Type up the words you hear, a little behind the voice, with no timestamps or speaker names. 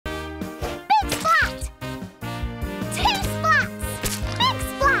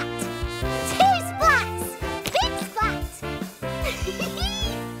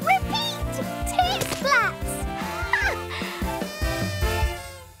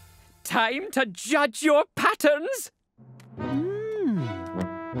time to judge your patterns.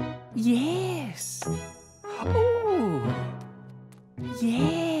 Yes. Oh.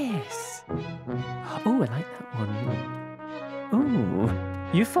 Yes. Oh, I like that one. Oh,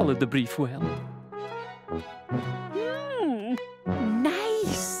 you followed the brief well.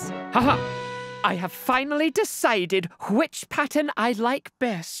 Nice. Haha. I have finally decided which pattern I like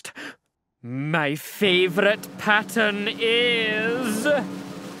best. My favourite pattern is...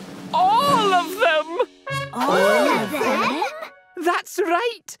 all of them! All of them? That's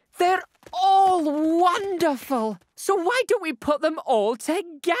right. They're all wonderful. So why don't we put them all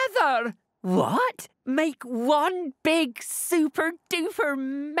together? What? Make one big super duper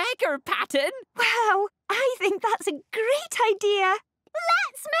mega pattern? Wow, I think that's a great idea.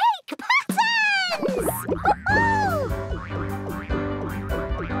 Let's make patterns!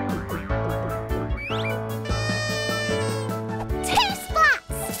 Two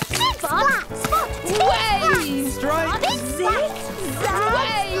splats! Big splat! Spot! Waves! Stripes! Big splat!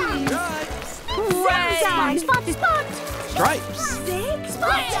 Waves! Spot! Spot! Stripes! Big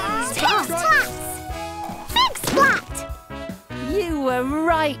splat! Two splats! Big splat! You were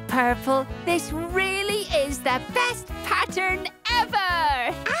right, Purple. This really is the best pattern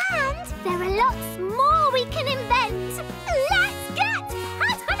ever! And there are lots more we can invent. Let's get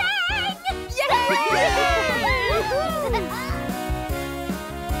patterning!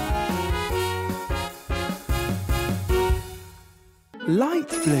 Light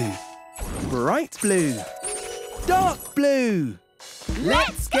blue, bright blue, dark blue.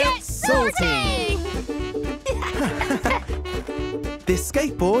 Let's get sorting! This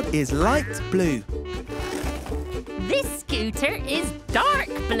skateboard is light blue. This scooter is dark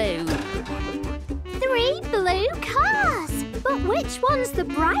blue. 3 blue cars. But which one's the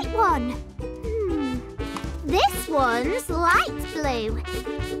bright one? This one's light blue.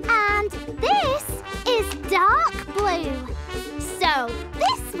 And this is dark blue. So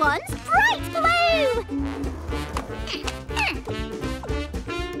this one's bright blue.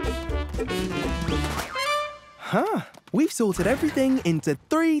 Huh. We've sorted everything into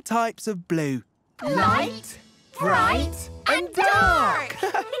 3 types of blue. Light, bright, and dark.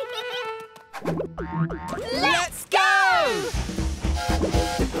 Let's go!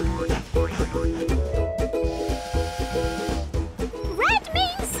 Red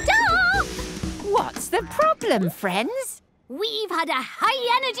means stop. What's the problem, friends? We've had a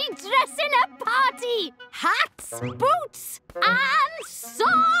high-energy dress-in-up party. Hats, boots, and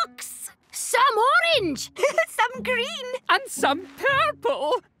socks. Some orange, some green, And some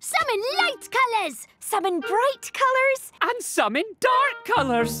purple. some in light colours, some in bright colours. And some in dark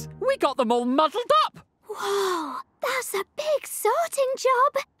colours. We got them all muddled up. Whoa, that's a big sorting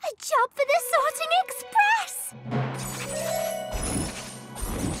job. A job for the Sorting Express.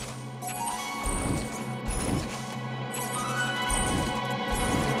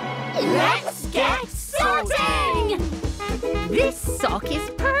 Let's get sorting! This sock is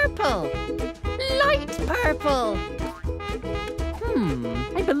purple. Light purple.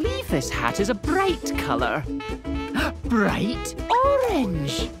 I believe this hat is a bright colour. Bright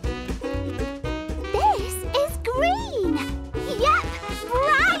orange. This is green. Yep,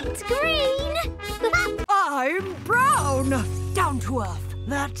 bright green. I'm brown. Down to earth.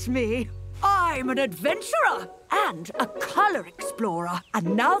 That's me. I'm an adventurer and a colour explorer.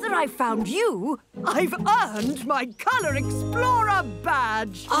 And now that I've found you, I've earned my Colour Explorer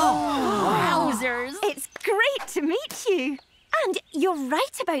badge. Wowzers. It's great to meet you. And you're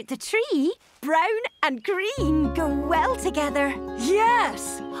right about the tree. Brown and green go well together.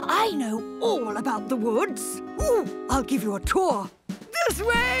 Yes, I know all about the woods. Ooh, I'll give you a tour. This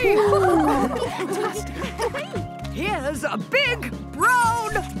way! Here's a big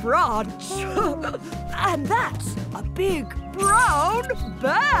brown branch. And that's a big brown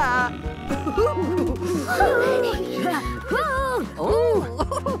bear.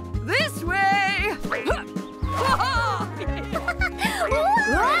 This way!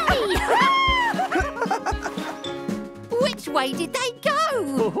 Which way did they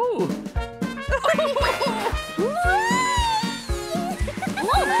go?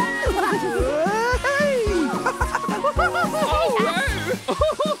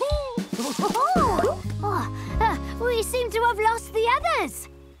 We seem to have lost the others.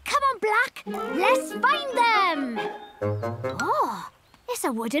 Come on, Black. Let's find them. Oh, it's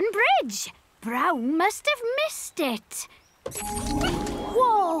a wooden bridge. Brown must have missed it.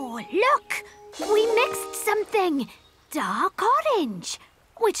 Whoa, look. We mixed something. Dark orange,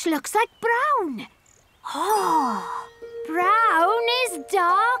 which looks like brown. Oh, brown is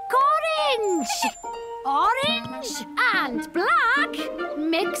dark orange. Orange and black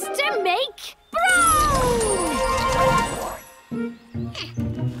mix to make brown!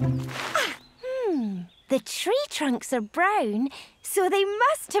 The tree trunks are brown, so they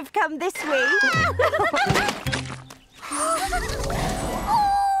must have come this way. Oh,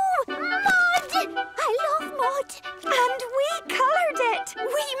 mud! I love mud. And we coloured it.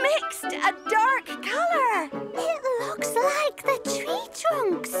 We mixed a dark colour. It looks like the tree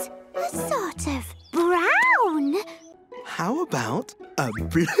trunks. A sort of brown. How about a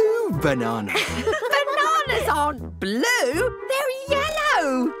blue banana? Bananas aren't blue, they're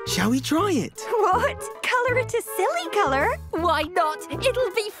yellow. Shall we try it? What? Colour it a silly colour? Why not?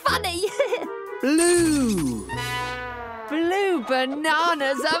 It'll be funny. Blue! Blue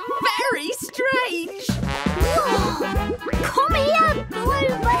bananas are very strange. Whoa! Come here,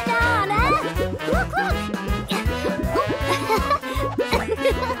 blue banana. Look,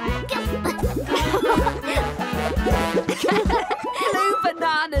 Blue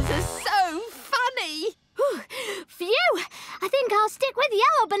bananas are so funny. Phew! I think I'll stick with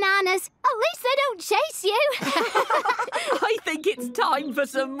yellow bananas. At least they don't chase you. I think it's time for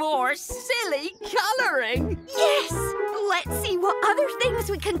some more silly colouring. Yes! Let's see what other things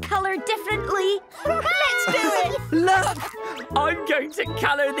we can colour differently. Let's do it. Look, I'm going to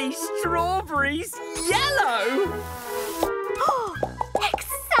colour these strawberries yellow.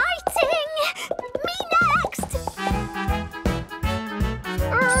 Exciting! Me next!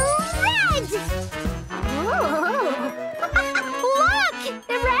 Red! Ooh. Look!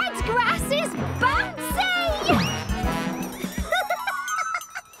 The red grass is bouncy!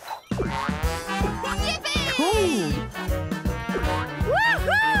 Yippee!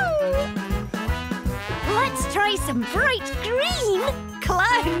 Woohoo! Let's try some bright green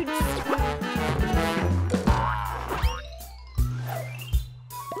clouds!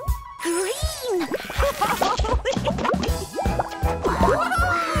 Green!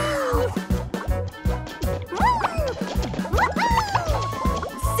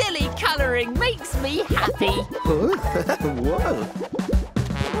 Silly colouring makes me happy. Whoa!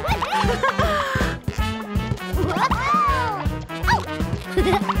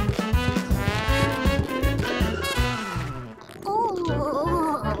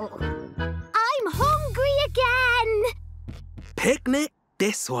 Oh, I'm hungry again. Picnic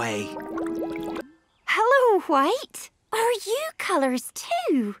this way. Hello, White. Are you colours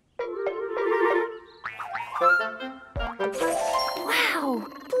too? Wow,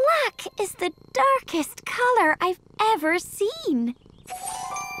 black is the darkest colour I've ever seen.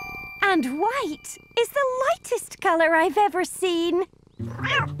 And white is the lightest colour I've ever seen.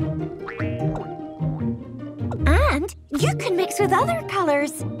 And you can mix with other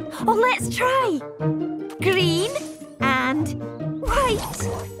colours. Oh, let's try. Green and white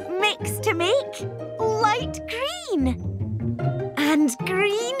mix to make light green. And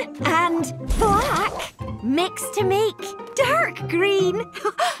green and black mix to make dark green.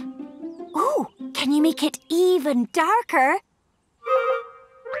 Oh, can you make it even darker?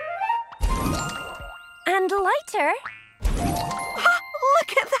 And lighter?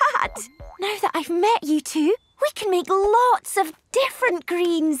 Look at that! Now that I've met you two, we can make lots of different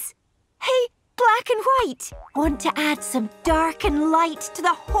greens. Hey, black and white, want to add some dark and light to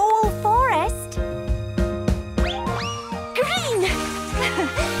the whole forest? Green!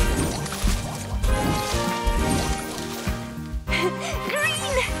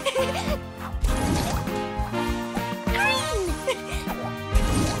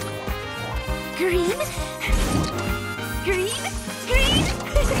 Green! Green! Green! Green!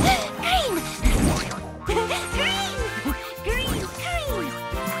 Green! Green! Green! Green!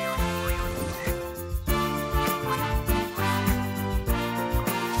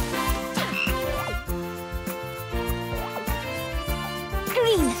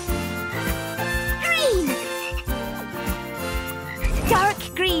 Green! Green! Green! Dark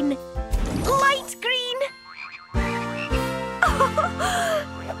green! Light green!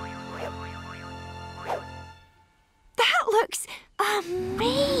 That looks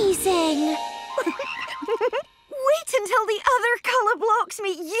amazing! Wait until the other colour blocks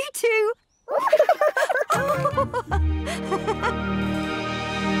meet you two!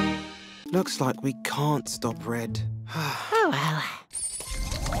 Looks like we can't stop red. Oh well.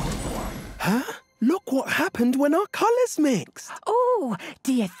 Huh? Look what happened when our colours mixed. Oh,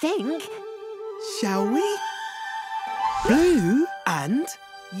 do you think? Shall we? Blue and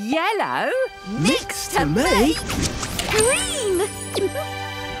Yellow mixed to make Green!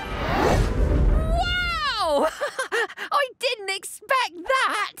 Wow! I didn't expect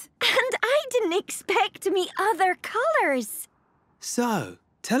that. And I didn't expect to meet other colours. So,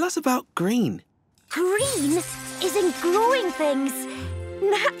 tell us about green. Green is in growing things.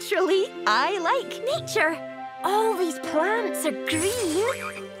 Naturally, I like nature. All these plants are green.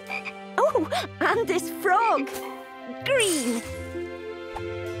 Oh, and this frog. Green.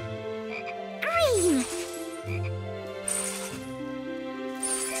 Green.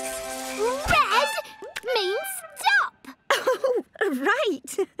 Red means stop. Oh,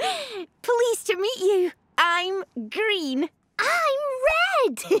 right. Pleased to meet you. I'm green. I'm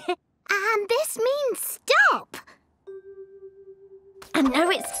red. And this means stop. And now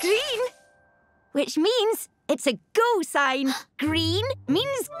it's green, which means it's a go sign. Green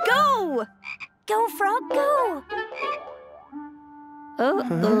means go. Go, frog, go.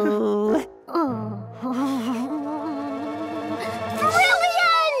 Uh-oh.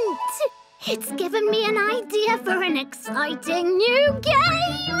 Brilliant! It's given me an idea for an exciting new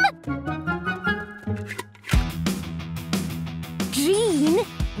game. Green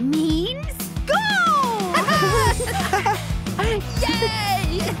means go!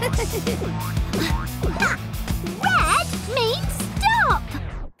 Yay! Red means stop.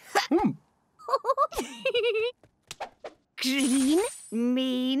 Green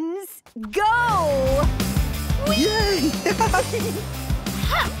means go! Yay!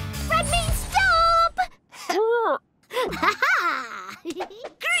 Red means stop.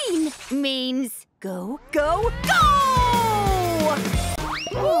 Green means go, go, go!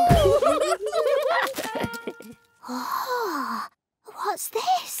 Oh, what's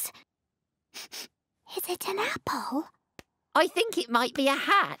this? Is it an apple? I think it might be a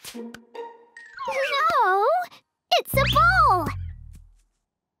hat. No, it's a ball.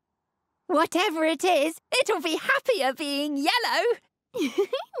 Whatever it is, it'll be happier being yellow.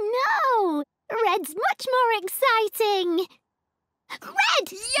 No, red's much more exciting.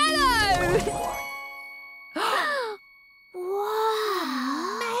 Red! Yellow! Wow.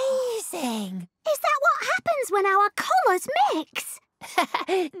 Amazing! Is that what happens when our colours mix?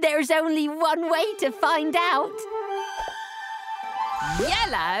 There's only one way to find out.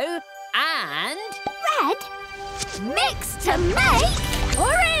 Yellow and Red mix to make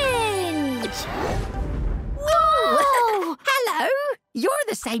orange! Whoa! hello! You're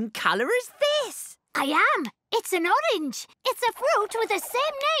the same colour as this. I am. It's an orange. It's a fruit with the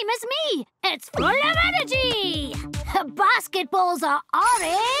same name as me. It's full of energy. Basketballs are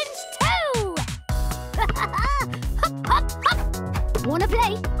orange too. Hop, hop, hop. Wanna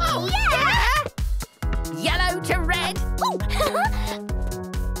play? Oh, yeah! Yellow to red. Ooh.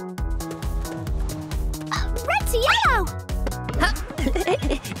 Red to yellow.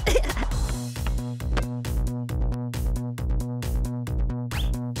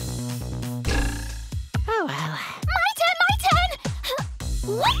 Oh, well. My turn, my turn.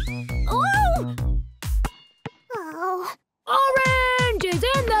 Oh. Oh. Orange is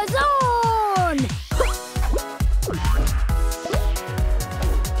in the zone.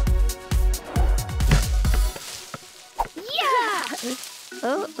 Yeah.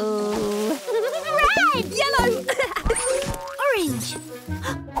 Uh-oh. Red! Yellow! Orange!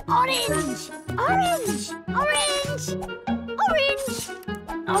 Orange! Orange! Orange! Orange!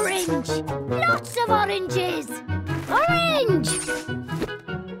 Orange! Lots of oranges! Orange!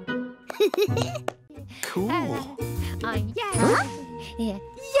 Cool. I'm yellow. Yeah.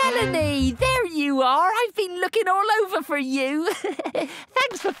 Yellow, there you are. I've been looking all over for you.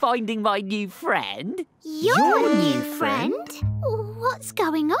 Thanks for finding my new friend. Your new friend? What's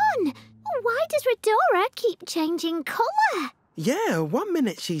going on? Why does Redora keep changing colour? Yeah, 1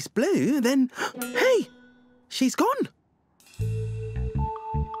 minute she's blue, then... Hey! She's gone!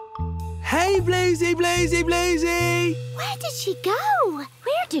 Hey, Bluesy, Bluesy, Bluesy! Where did she go?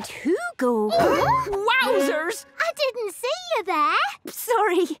 Where did who go? Wowzers! I didn't see you there.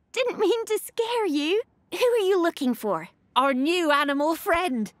 Sorry, didn't mean to scare you. Who are you looking for? Our new animal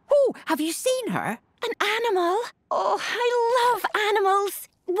friend. Oh, have you seen her? An animal? Oh, I love animals.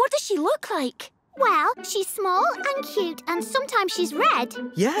 What does she look like? Well, she's small and cute, and sometimes she's red.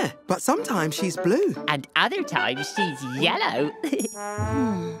 Yeah, but sometimes she's blue. And other times she's yellow.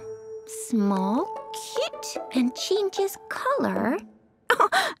 Small, cute, and changes colour. Oh,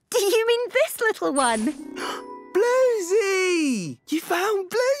 do you mean this little one? Bluesy! You found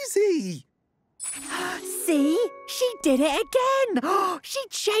Bluesy! See? She did it again. She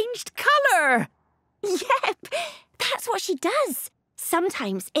changed colour. Yep, that's what she does.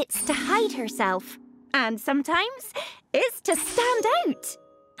 Sometimes it's to hide herself. And sometimes it's to stand out.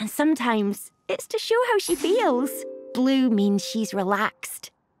 And sometimes it's to show how she feels. Blue means she's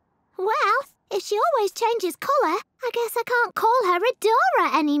relaxed. Well, if she always changes colour, I guess I can't call her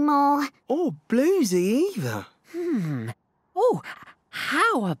Redora anymore. Or Bluesy either. Oh,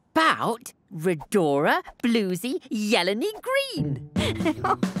 How about Redora, Bluesy, Yellowny Green?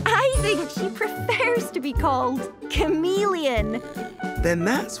 I think she prefers to be called Chameleon. Then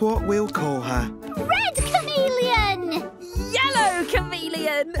that's what we'll call her. Red chameleon! Yellow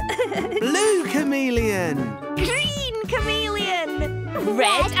Chameleon. Blue Chameleon. Green Chameleon.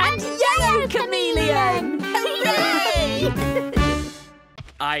 Red and yellow chameleon! Hooray!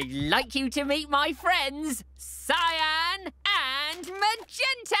 I'd like you to meet my friends, Cyan and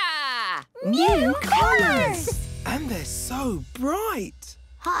Magenta! New colours! And they're so bright.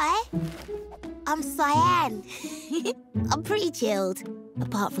 Hi, I'm Cyan. I'm pretty chilled,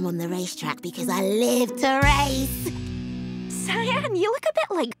 apart from on the racetrack because I live to race. Cyan, you look a bit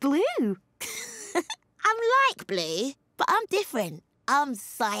like Blue. I'm like Blue, but I'm different. I'm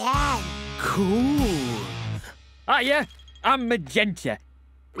Cyan. Cool. Hiya, I'm Magenta.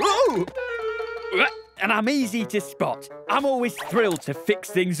 Ooh! And I'm easy to spot. I'm always thrilled to fix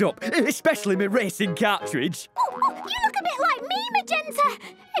things up, especially my racing cartridge. Oh, you look a bit like me, Magenta!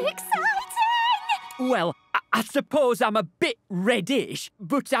 Exciting! Well, I suppose I'm a bit reddish,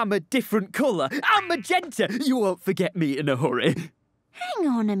 but I'm a different colour. I'm Magenta. You won't forget me in a hurry. Hang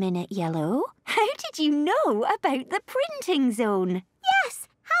on a minute, Yellow. How did you know about the printing zone? Yes,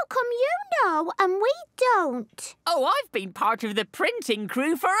 how come you know and we don't? Oh, I've been part of the printing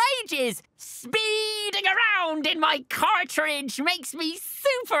crew for ages. Speeding around in my cartridge makes me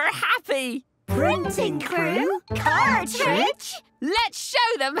super happy. Printing crew? Cartridge? Let's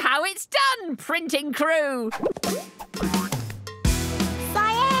show them how it's done, printing crew.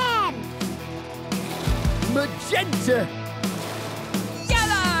 Cyan! Magenta.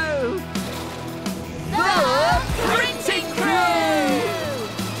 Yellow. The printing crew.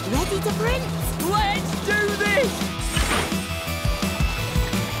 Ready to print? Let's do this.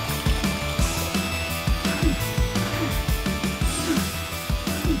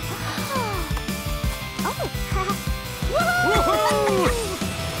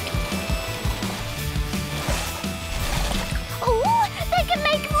 Oh, they can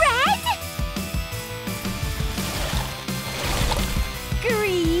make red!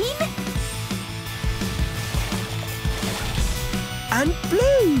 Green. And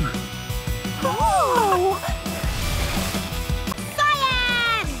blue. Oh!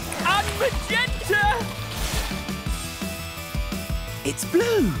 Cyan! And Magenta. It's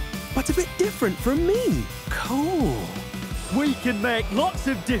blue, but a bit different from me. Cool. We can make lots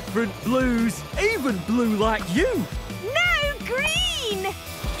of different blues, even blue like you. Now green.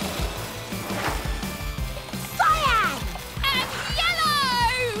 Cyan! And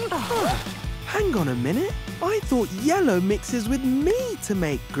yellow! Hang on a minute. I thought yellow mixes with me to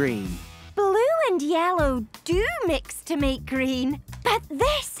make green. Blue and yellow do mix to make green, but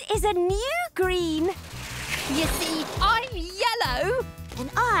this is a new green. You see, I'm yellow. And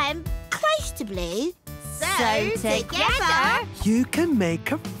I'm close to blue. So together... You can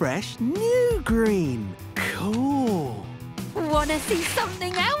make a fresh new green. Cool. Wanna see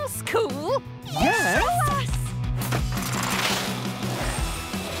something else cool? Yes.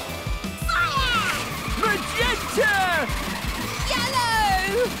 Magenta!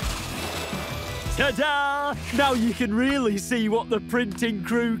 Yellow! Ta-da! Now you can really see what the printing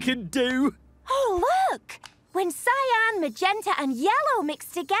crew can do. Oh, look! When cyan, magenta and yellow mix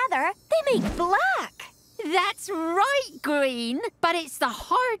together, they make black. That's right, Green. But it's the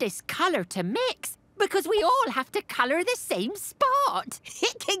hardest colour to mix because we all have to colour the same spot.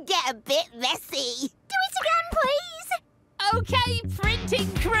 It can get a bit messy. Do it again, please. OK,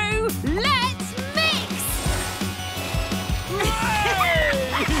 printing crew, let's mix!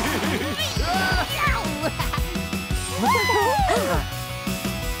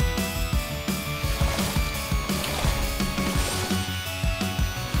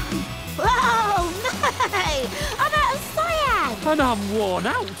 Oh, no! I'm out of cyan! And I'm worn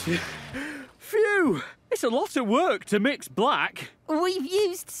out. Phew! It's a lot of work to mix black. We've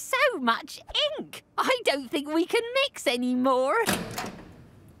used so much ink. I don't think we can mix anymore.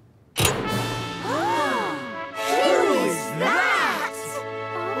 Who is that?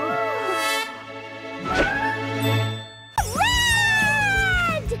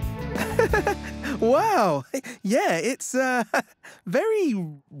 Red! Wow. Yeah, it's very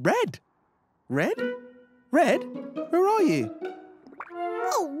red. Red? Red? Where are you?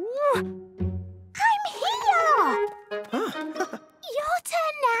 Oh, I'm here! Your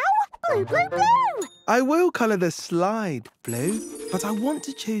turn now! Blue, blue, blue! I will colour the slide blue, but I want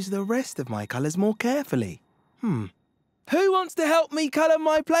to choose the rest of my colours more carefully. Who wants to help me colour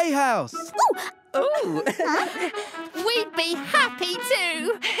my playhouse? Ooh! We'd be happy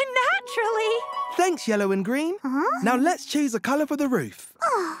to. Naturally. Thanks, yellow and green. Now let's choose a colour for the roof.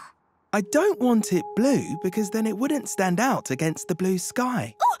 I don't want it blue because then it wouldn't stand out against the blue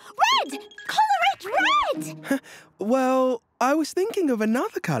sky. Oh, red! Colour it red! Well, I was thinking of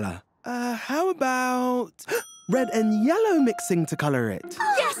another colour. How about red and yellow mixing to colour it?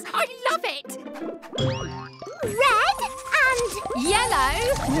 Yes, I love it! Red and Yellow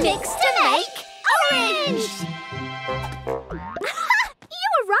mixed to make orange! You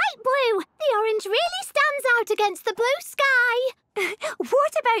were right, Blue. The orange really stands out against the blue sky.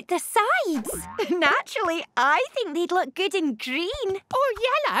 What about the sides? Naturally, I think they'd look good in green. or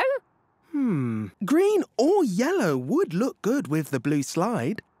yellow. Green or yellow would look good with the blue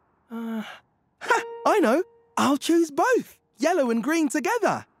slide. I know. I'll choose both. Yellow and green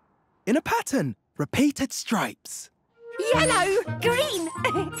together. In a pattern. Repeated stripes. Yellow, Green!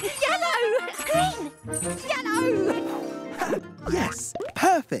 yellow, Green! yellow. Yes,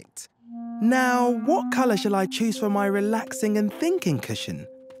 perfect. Now, what colour shall I choose for my relaxing and thinking cushion?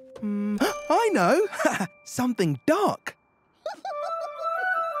 I know. Something dark.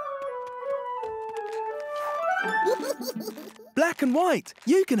 Black and white,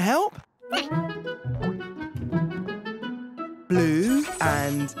 you can help. Blue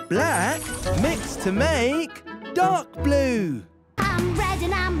and black mix to make dark blue. I'm red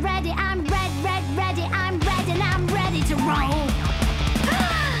and I'm ready. I'm red, red, ready. I'm red and I'm ready to roll.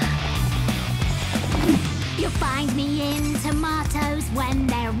 You'll find me in tomatoes when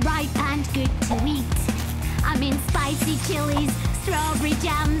they're ripe and good to eat. I'm in spicy chilies, strawberry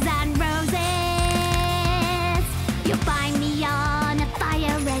jams and roses. You'll find me on a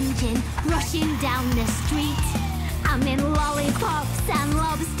fire engine rushing down the street. I'm in lollipops and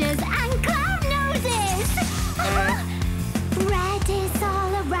lobsters and clown noses. Red is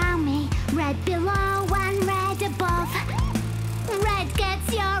all around me, red below and red above. Red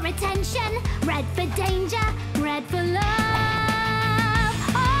gets your attention, red for danger, red for love.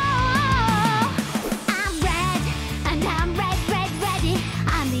 Oh, I'm red, and I'm red, red, ready.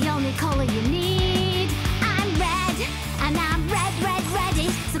 I'm the only colour you need. I'm red, and I'm red, red, ready.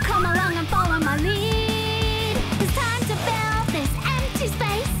 So come along and follow my lead. It's time to fill this empty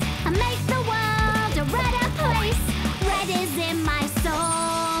space and make the world a redder place. Red is in my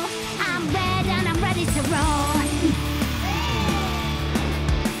soul. I'm red and I'm ready to roll.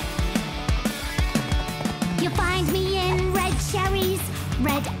 You'll find me in red cherries,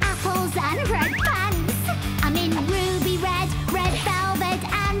 red apples and red pants. I'm in ruby red, red velvet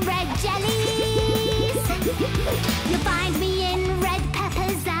and red jellies. You'll find me in red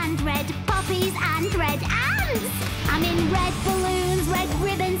peppers and red poppies and red ants. I'm in red balloons, red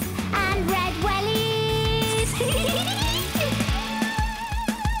ribbons and red wellies.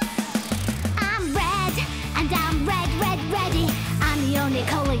 I'm red and I'm red, red, ready. I'm the only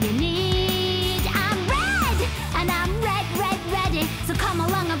colour you need. I'm red and I'm red, red, ready. So come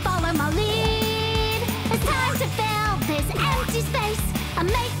along and follow my lead. It's time to fill this empty space and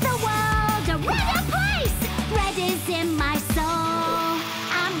make the world a redder place. Red is in my soul.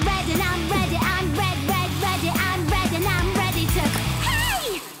 I'm red and I'm ready. I'm red, red, ready. I'm red and I'm ready to.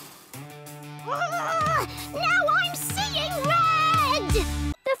 Hey! Now I'm seeing red!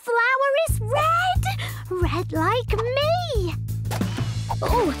 The flower is red! Red like me!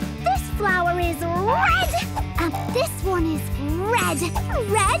 Oh, this flower is red! And this one is red!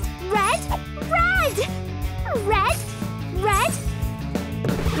 Red, red, red! Red, red!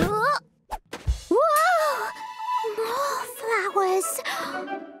 Whoa! More flowers!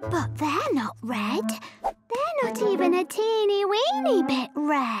 But they're not red. They're not even a teeny weeny bit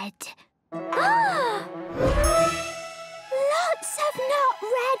red. Lots of not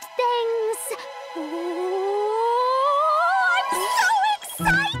red things. Oh, I'm so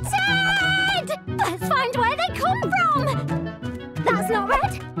excited! Let's find where they come from. That's not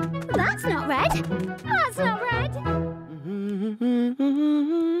red. That's not red. That's not red.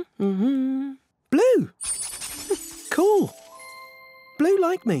 Blue. Cool. Blue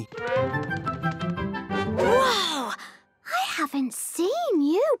like me. Whoa! I haven't seen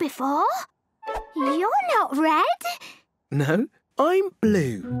you before. You're not red. No, I'm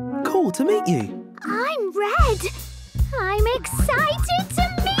blue. Cool to meet you. I'm red. I'm excited to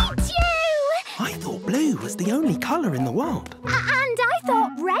meet you. I thought blue was the only colour in the world. And I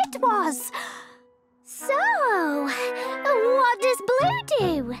thought red was. So, what does blue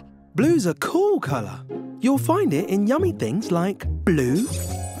do? Blue's a cool colour. You'll find it in yummy things like blue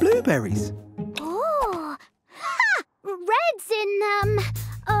blueberries. Oh, ha! Red's in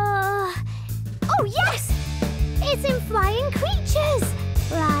oh yes! It's in flying creatures,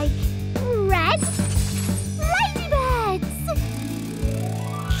 like red ladybirds.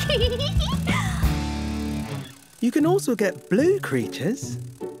 You can also get blue creatures,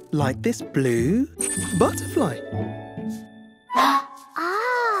 like this blue butterfly.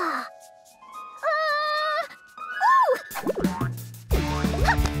 Ah! Ooh!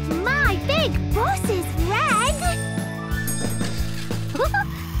 My big boss is red!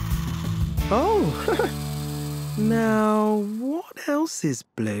 Oh, now what else is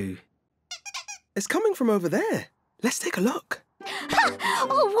blue? It's coming from over there. Let's take a look.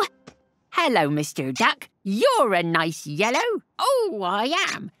 Oh, Hello, Mr. Duck. You're a nice yellow. Oh, I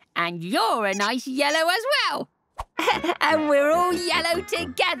am. And you're a nice yellow as well. And we're all yellow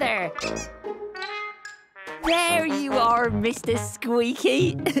together. There you are, Mr.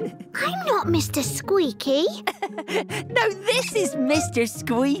 Squeaky. I'm not Mr. Squeaky. No, this is Mr.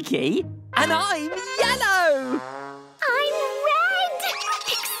 Squeaky. And I'm yellow. I'm red!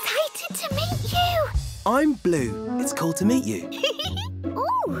 Excited to meet you! I'm blue. It's cool to meet you.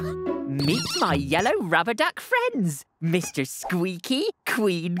 Ooh! Meet my yellow rubber duck friends, Mr. Squeaky,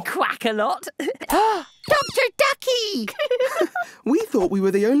 Queen Quack-a-Lot. Dr. Ducky! We thought we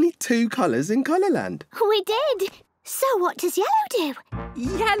were the only 2 colours in Colourland. We did. So what does yellow do?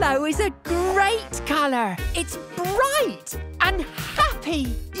 Yellow is a great colour. It's bright and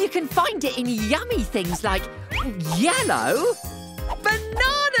happy. You can find it in yummy things like yellow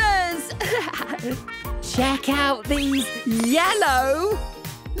bananas. Check out these yellow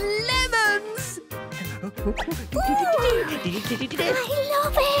lemons. I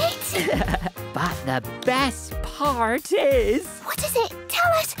love it! But the best part is... What is it?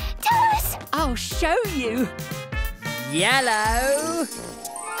 Tell us! Tell us! I'll show you. Yellow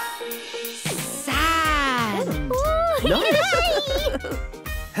sand. Ooh, Nice. yay!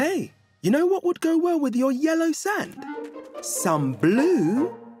 Hey, you know what would go well with your yellow sand? Some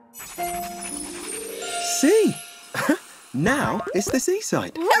blue sea. Now it's the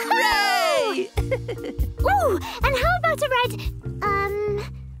seaside. Hooray! Ooh, and how about a red,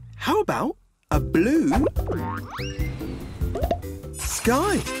 How about a blue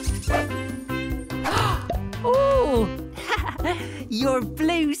sky? Ooh! Your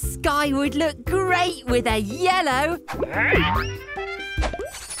blue sky would look great with a yellow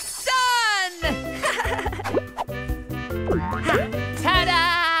sun! Ta-da!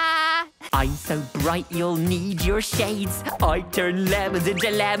 I'm so bright you'll need your shades. I turn lemons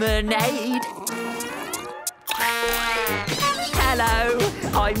into lemonade. Hello,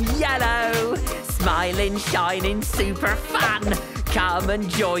 I'm yellow. Smiling, shining, super fun. Come and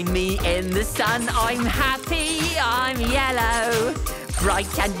join me in the sun. I'm happy, I'm yellow.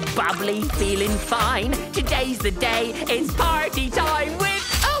 Bright and bubbly, feeling fine. Today's the day, it's party time with...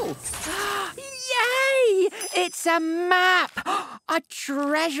 Oh! Yay! It's a map. A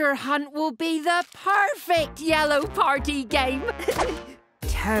treasure hunt will be the perfect yellow party game.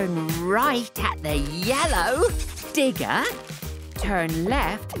 Turn right at the yellow digger. Turn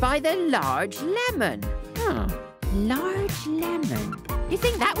left by the large lemon. Large lemon. You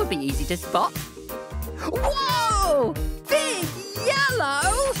think that would be easy to spot? Whoa! Big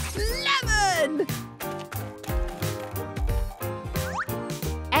yellow lemon!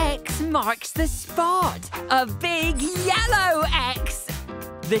 X marks the spot. A big yellow X.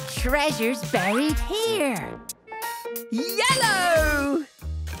 The treasure's buried here. Yellow!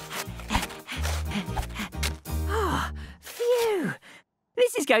 Oh, phew.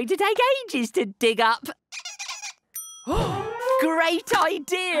 This is going to take ages to dig up. Great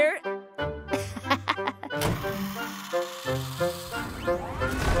idea!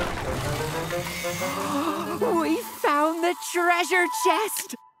 We found the treasure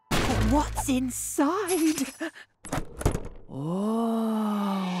chest! What's inside?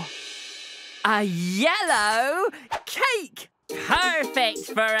 Oh! A yellow cake!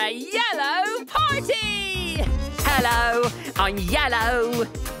 Perfect for a yellow party! Hello, I'm yellow.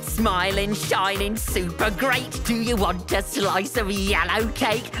 Smiling, shining, super great. Do you want a slice of yellow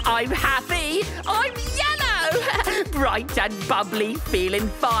cake? I'm happy, I'm yellow. Bright and bubbly, feeling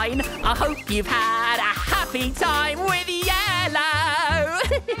fine. I hope you've had a happy time with yellow.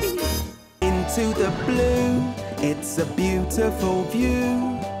 Into the blue, it's a beautiful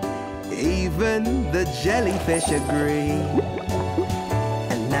view. Even the jellyfish agree.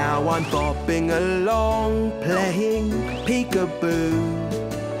 And now I'm bopping along, playing peekaboo.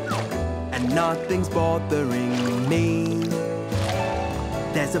 And nothing's bothering me.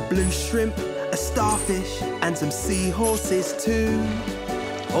 There's a blue shrimp, a starfish, and some seahorses too.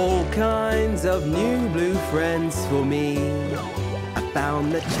 All kinds of new blue friends for me. I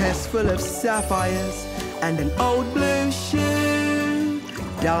found a chest full of sapphires and an old blue shoe,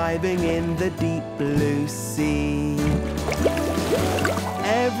 diving in the deep blue sea.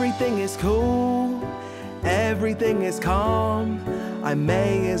 Everything is cool everything is calm. I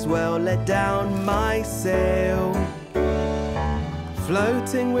may as well let down my sail.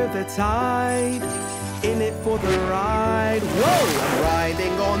 Floating with the tide, in it for the ride. Whoa! I'm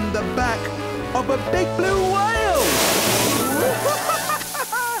riding on the back of a big blue whale.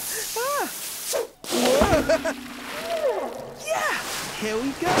 Yeah! Here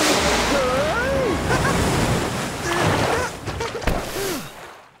we go.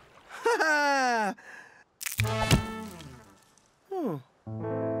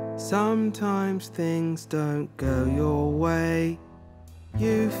 Sometimes things don't go your way.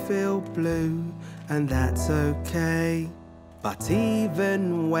 You feel blue, and that's okay. But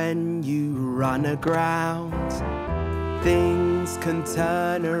even when you run aground, things can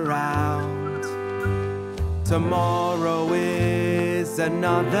turn around. Tomorrow is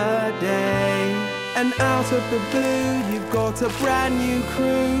another day, and out of the blue, you've got a brand new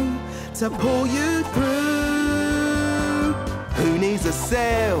crew to pull you through. Who needs a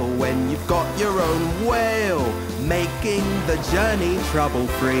sail when you've got your own whale, making the journey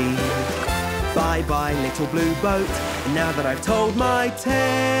trouble-free? Bye-bye, little blue boat. Now that I've told my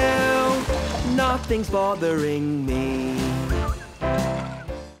tale, nothing's bothering me.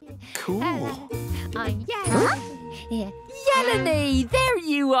 Cool. I'm Yellow. Yellow, there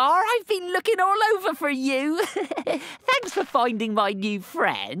you are. I've been looking all over for you. Thanks for finding my new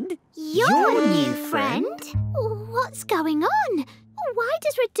friend. Your new friend? What's going on? Why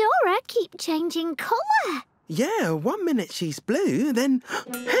does Redora keep changing colour? Yeah, 1 minute she's blue, then...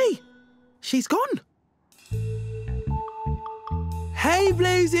 Hey! She's gone. Hey,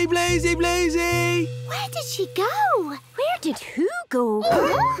 Bluesy, Bluesy, Bluesy! Where did she go? Where did who go?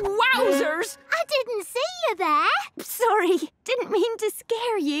 Wowzers! I didn't see you there. Sorry, didn't mean to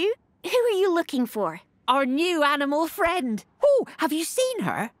scare you. Who are you looking for? Our new animal friend. Oh, have you seen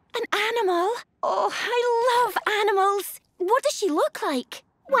her? An animal? Oh, I love animals. What does she look like?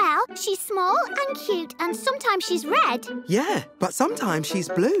 Well, she's small and cute, and sometimes she's red. Yeah, but sometimes she's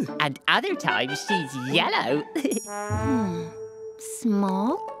blue. And other times she's yellow.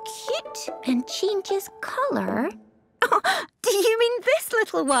 Small, cute, and changes colour. Do you mean this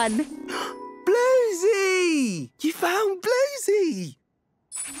little one? Bluesy! You found Bluesy!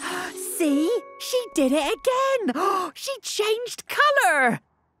 See? She did it again. She changed colour.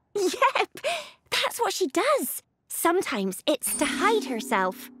 Yep, that's what she does. Sometimes it's to hide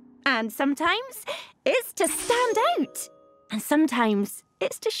herself, and sometimes it's to stand out, and sometimes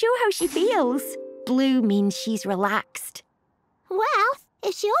it's to show how she feels. Blue means she's relaxed. Well,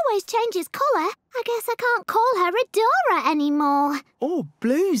 if she always changes colour, I guess I can't call her Redora anymore. Or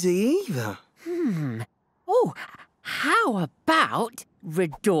Bluesy either. Oh, how about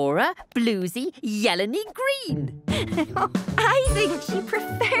Redora, Bluesy, Yellowy, Green? I think she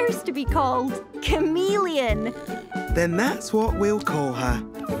prefers to be called Chameleon. Then that's what we'll call her.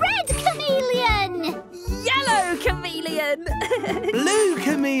 Red chameleon! Yellow chameleon! Blue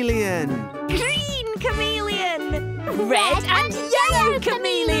chameleon! Green chameleon! Red and yellow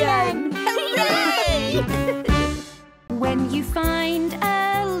chameleon! Hooray! When you find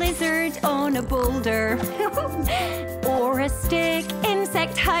a lizard on a boulder or a stick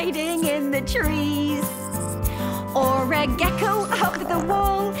insect hiding in the trees or a gecko up the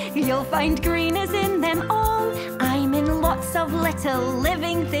wall, you'll find green is in them all. I'm in lots of little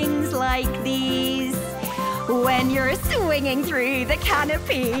living things like these. When you're swinging through the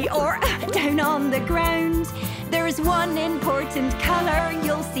canopy or down on the ground, there's one important colour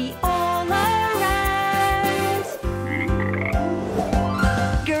you'll see all around.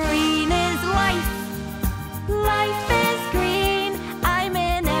 Green is life. Life is green. I'm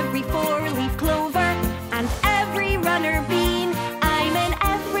in every four-leaf clover and every runner bean. I'm in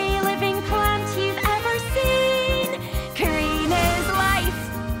every living plant you've ever seen. Green is life.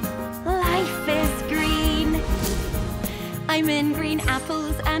 Life is green. I'm in green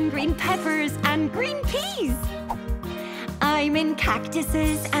apples and green peppers and green peas. I'm in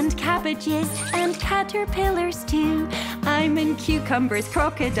cactuses and cabbages and caterpillars too. I'm in cucumbers,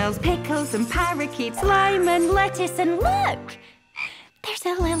 crocodiles, pickles and parakeets, lime and lettuce, and look! There's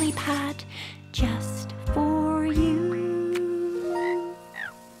a lily pad just for you.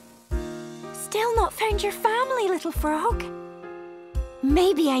 Still not found your family, little frog?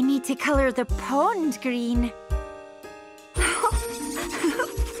 Maybe I need to colour the pond green.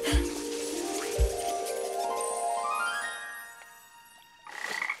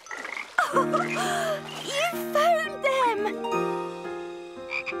 You found them!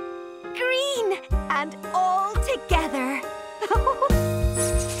 Green and all together.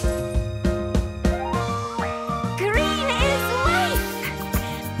 Green is life.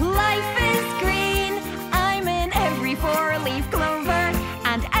 Life is green.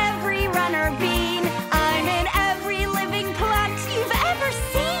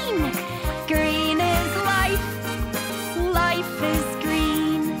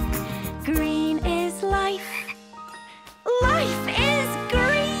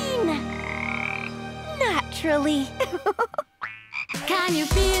 Can you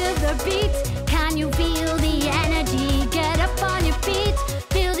feel the beat? Can you feel the energy? Get up on your feet.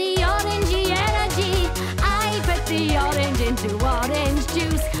 Feel the orangey energy. I put the orange into orange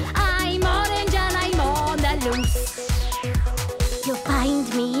juice. I'm orange and I'm on the loose. You'll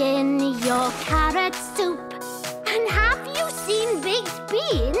find me in your carrot soup. And have you seen baked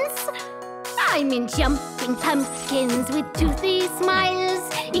beans? I'm in jumping pumpkins with toothy smiles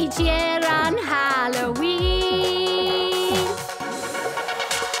each year on Halloween.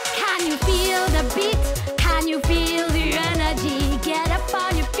 Can you feel the beat? Can you feel the energy? Get up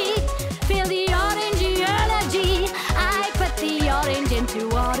on your feet. Feel the orangey energy. I put the orange into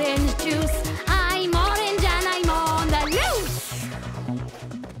orange juice. I'm orange and I'm on the loose.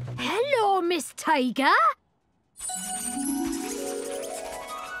 Hello, Miss Tiger.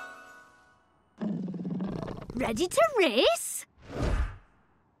 Ready to race?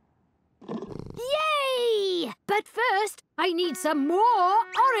 Yay! But first, I need some more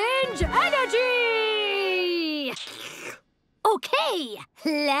orange energy! Okay,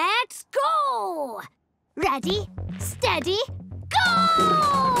 let's go! Ready, steady,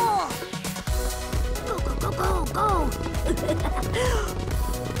 go! Go, go, go, go, go!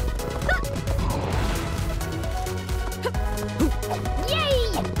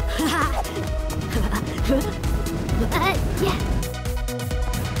 Yay! Yeah.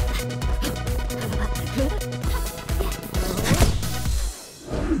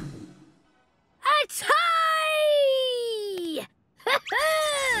 A tie!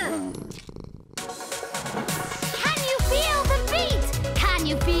 Can you feel the beat? Can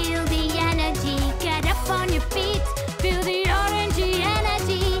you feel the energy? Get up on your feet. Feel the orangey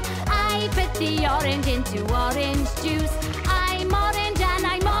energy. I put the orange into orange juice. I'm orange and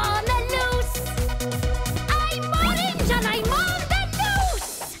I'm on the loose. I'm orange and I'm on the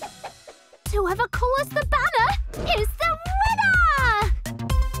loose. Whoever colours the banner is the winner.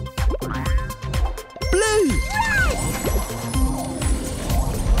 Blue!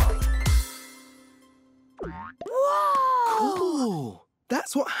 Whoa! Cool.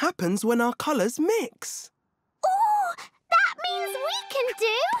 That's what happens when our colours mix. Ooh, that means we can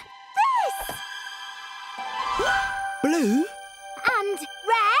do this. Blue And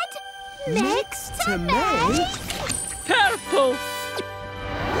red mixed to make Purple!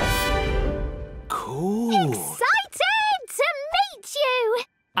 Cool. excited to meet you.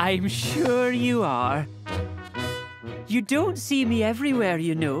 I'm sure you are. You don't see me everywhere,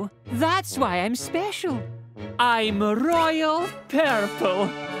 you know. That's why I'm special. I'm royal purple.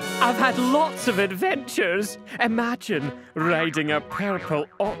 I've had lots of adventures. Imagine riding a purple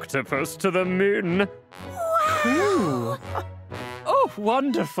octopus to the moon. Wow! Oh,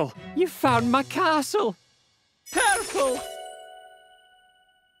 wonderful. You found my castle. Purple!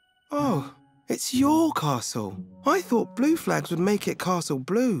 Oh, it's your castle. I thought blue flags would make it Castle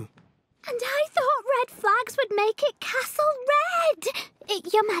Blue. And I thought red flags would make it Castle Red,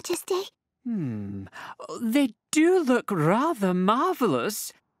 Your Majesty. They do look rather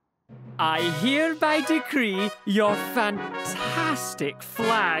marvellous. I hereby decree your fantastic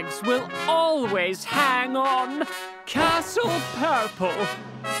flags will always hang on Castle Purple.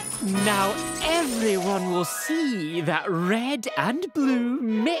 Now everyone will see that red and blue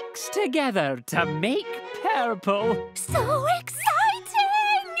mix together to make purple. So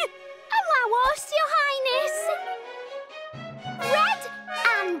exciting! Allow us, Your Highness. Red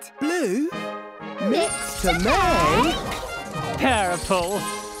and Blue mixed to make Purple.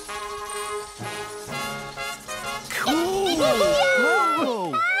 cool.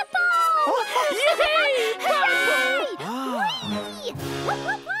 Purple! Yay! Purple! Whee! Whoop,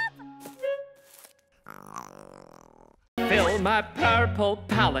 whoop, whoop. Fill my purple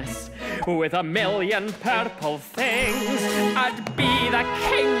palace with a million purple things. I'd be the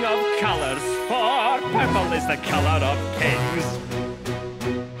king of colours, for purple is the colour of kings.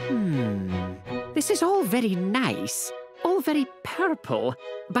 This is all very nice, all very purple,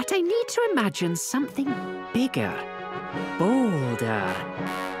 but I need to imagine something bigger, bolder,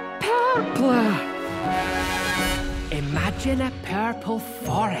 purpler. Imagine a purple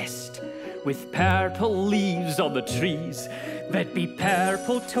forest with purple leaves on the trees. There'd be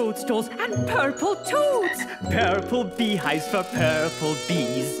purple toadstools and purple toads, purple beehives for purple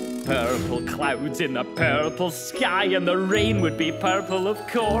bees, purple clouds in a purple sky, and the rain would be purple, of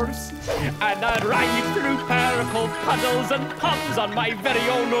course. And I'd ride through purple puddles and ponds on my very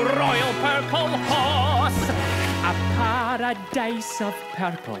own royal purple horse. A paradise of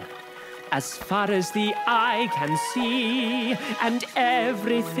purple, as far as the eye can see, and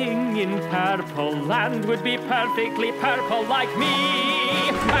everything in Purple Land would be perfectly purple like me.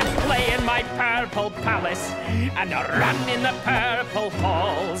 I'd play in in my purple palace and run in the purple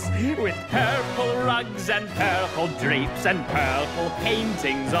halls with purple rugs and purple drapes and purple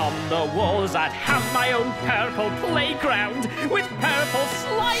paintings on the walls. I'd have my own purple playground with purple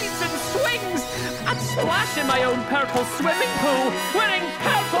slides and swings. I'd splash in my own purple swimming pool wearing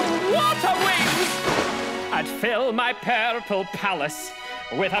purple water wings. I'd fill my purple palace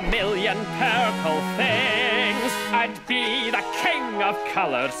with a million purple things. I'd be the king of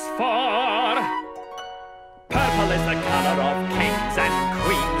colours, for purple is the colour of kings and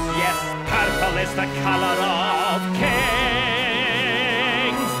queens. Yes, purple is the colour of kings.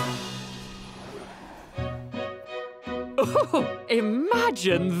 Oh,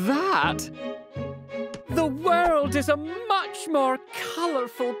 imagine that! The world is a much more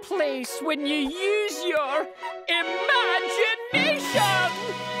colourful place when you use your imagination!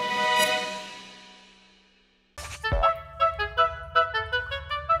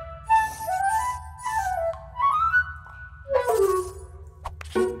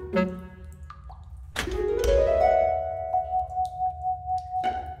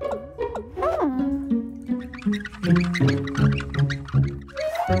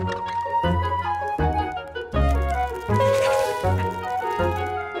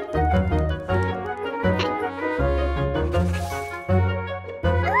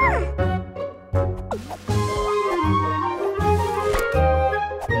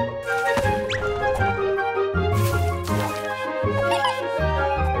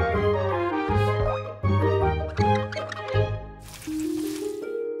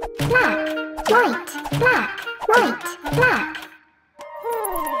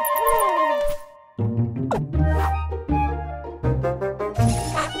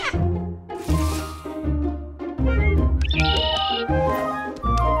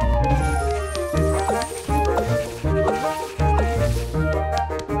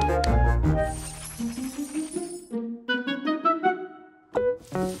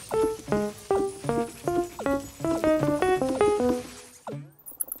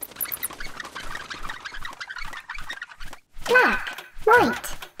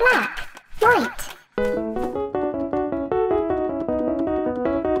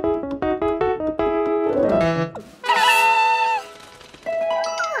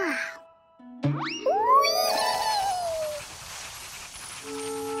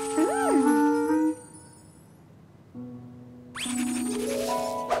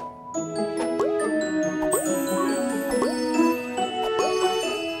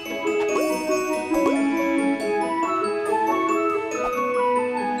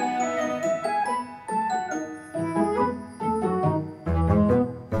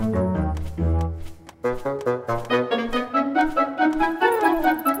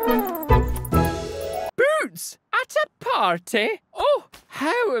 Party? Oh,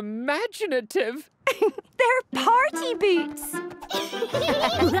 how imaginative! They're party boots!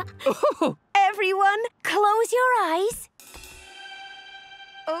 Oh. Everyone, close your eyes.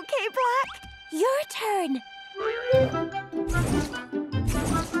 OK, Black, your turn.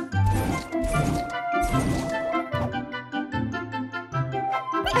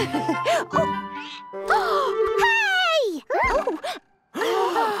 Hey!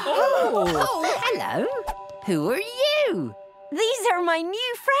 Oh, hello. Who are you? These are my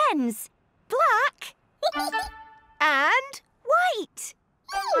new friends, Black and White.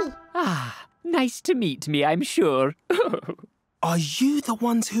 Ah, nice to meet me, I'm sure. Are you the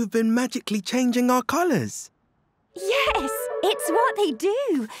ones who've been magically changing our colours? Yes, it's what they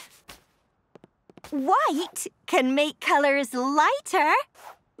do. White can make colours lighter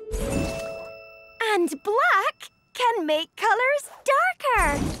and black can make colours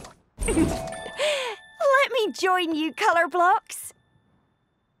darker. Let me join you, Colourblocks.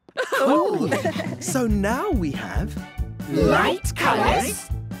 Cool. So now we have Light colours,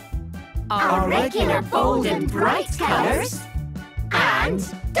 Our regular bold and bright colours, and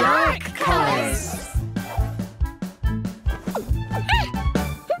dark colours.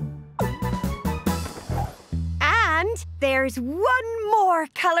 And there's one more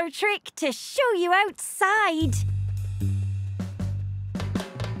colour trick to show you outside.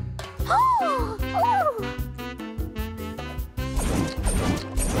 Oh!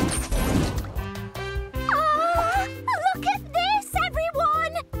 Ah, look at this,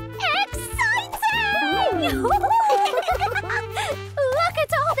 everyone! Exciting! Look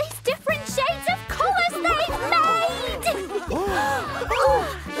at all these different shades of colours they've made!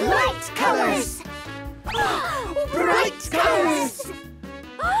 Light colours! Bright colours!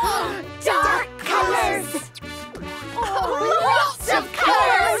 Dark colours! Lots of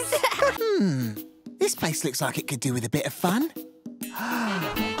colours! This place looks like it could do with a bit of fun.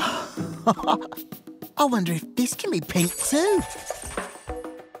 I wonder if this can be pink too.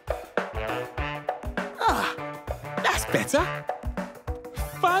 Ah, that's better.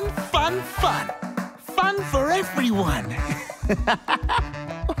 Fun, fun, fun. Fun for everyone.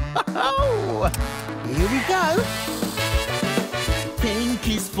 Oh, here we go. Pink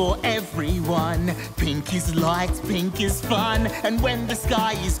is for everyone. Pink is light, pink is fun. And when the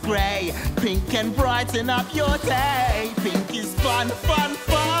sky is grey, pink can brighten up your day. Pink is fun, fun,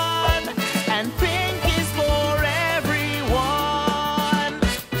 fun. And pink is for everyone.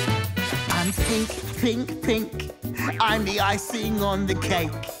 I'm pink, pink, pink. I'm the icing on the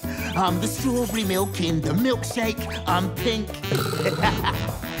cake. I'm the strawberry milk in the milkshake. I'm pink.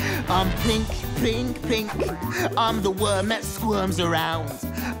 I'm pink, pink, pink. I'm the worm that squirms around.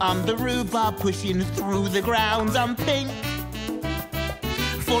 I'm the rhubarb pushing through the ground. I'm pink.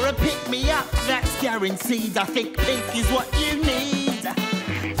 For a pick-me-up that's guaranteed, I think pink is what you need.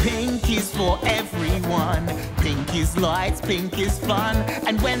 Pink is for everyone. Pink is light, pink is fun.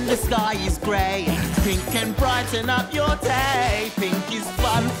 And when the sky is grey, pink can brighten up your day. Pink is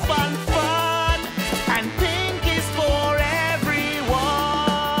fun, fun, fun. And pink is for everyone.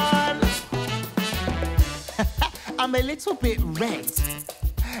 I'm a little bit red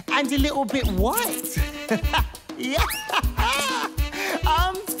and a little bit white. Yeah.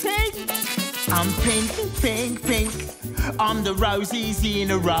 I'm pink. I'm pink, pink, pink. I'm the roses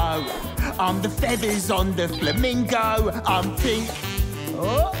in a row. I'm the feathers on the flamingo. I'm pink.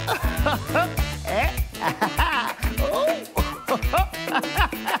 Oh.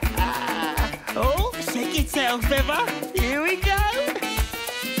 Oh, shake your tail, Feather. Here we go.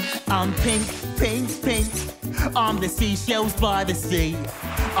 I'm pink, pink, pink. I'm the seashells by the sea.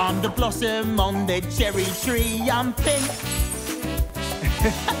 I'm the blossom on the cherry tree. I'm pink.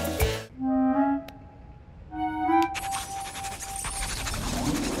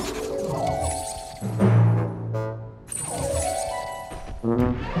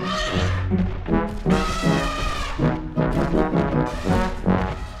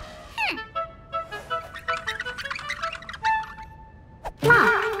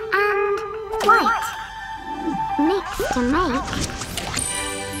 Black and white mixed to make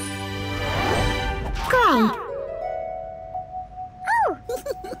grey. Oh!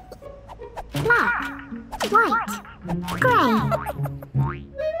 Black, white, grey.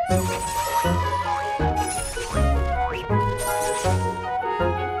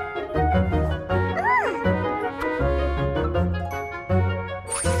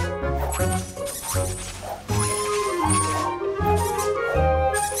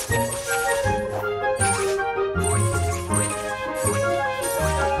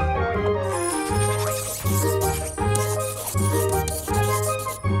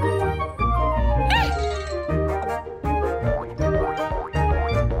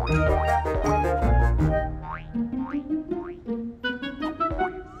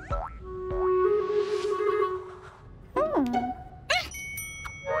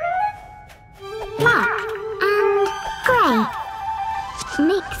 Black and grey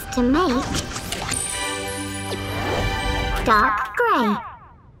mixed to make dark grey.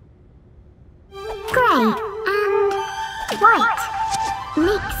 Grey and white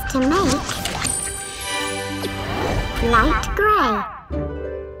mixed to make light grey.